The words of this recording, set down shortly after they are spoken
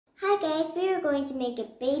going to make a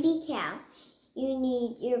baby cow. You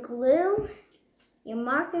need your glue, your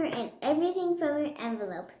marker, and everything from your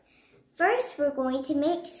envelope. First, we're going to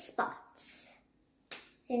make spots.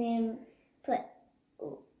 So you're going to put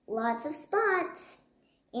lots of spots,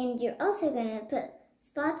 and you're also going to put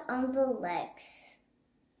spots on the legs.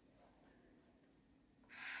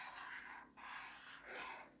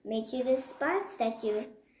 Make sure the spots that you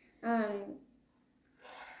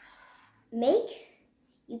make,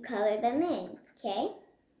 you color them in, okay?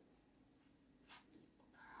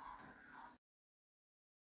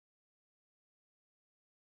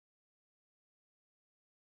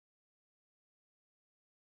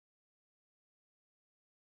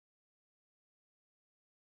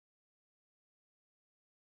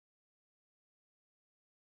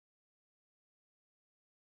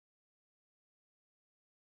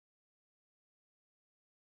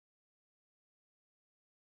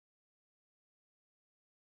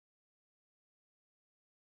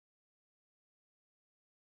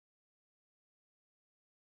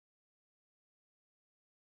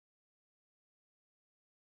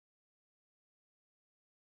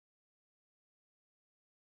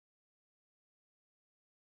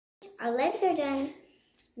 Our legs are done.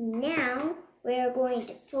 Now we are going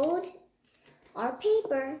to fold our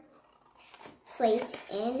paper plate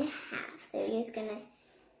in half. So you're just going to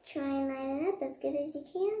try and line it up as good as you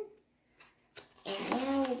can. And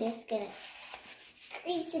now we're just going to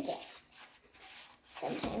crease it down.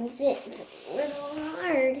 Sometimes it's a little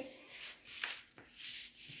hard.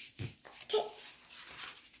 Okay.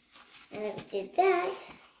 And if we did that,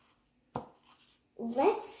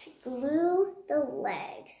 let's glue the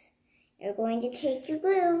legs. You're going to take your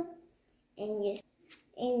glue and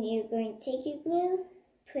you're going to take your glue,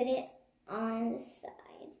 put it on the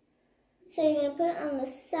side. So you're going to put it on the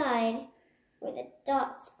side where the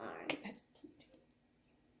dots are.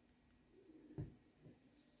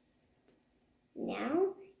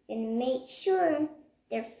 Now you're going to make sure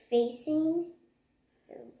they're facing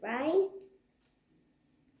the right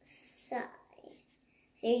side.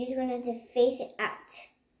 So you're just going to face it out.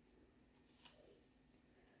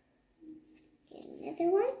 Another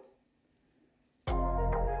one.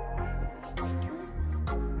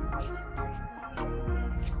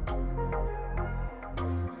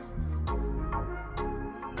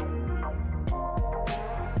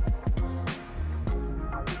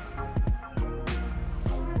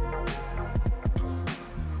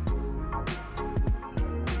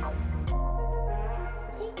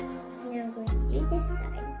 Okay, now I'm going to do this side.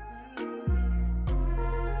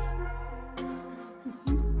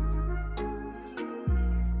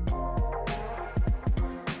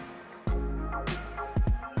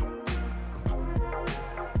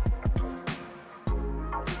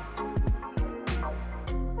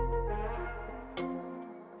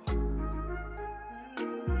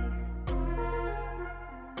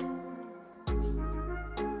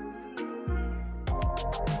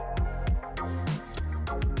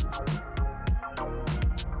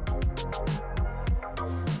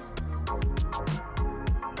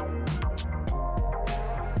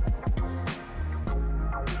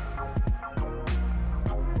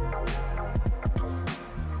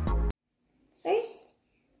 First,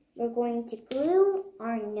 we're going to glue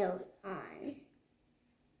our nose on.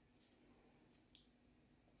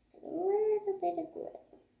 Just a little bit of glue.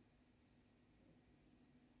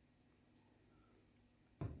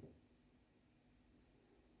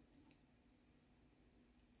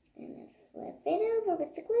 And flip it over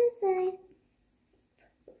with the glue side.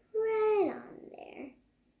 Right on there.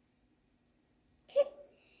 Okay,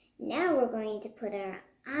 now we're going to put our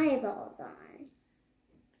eyeballs on.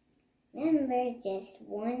 Remember, just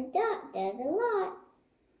one dot does a lot.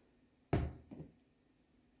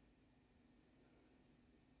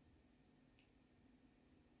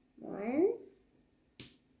 One.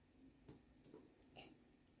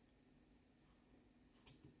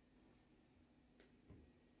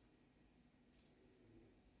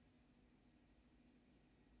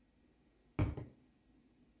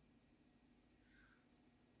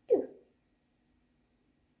 Two.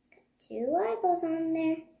 Got two eyeballs on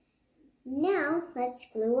there. Now, let's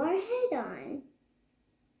glue our head on.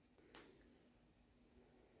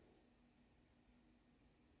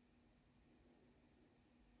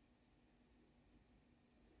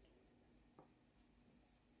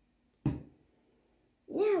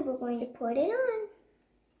 Now we're going to put it on.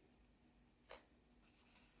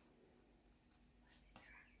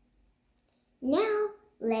 Now,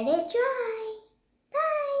 let it dry.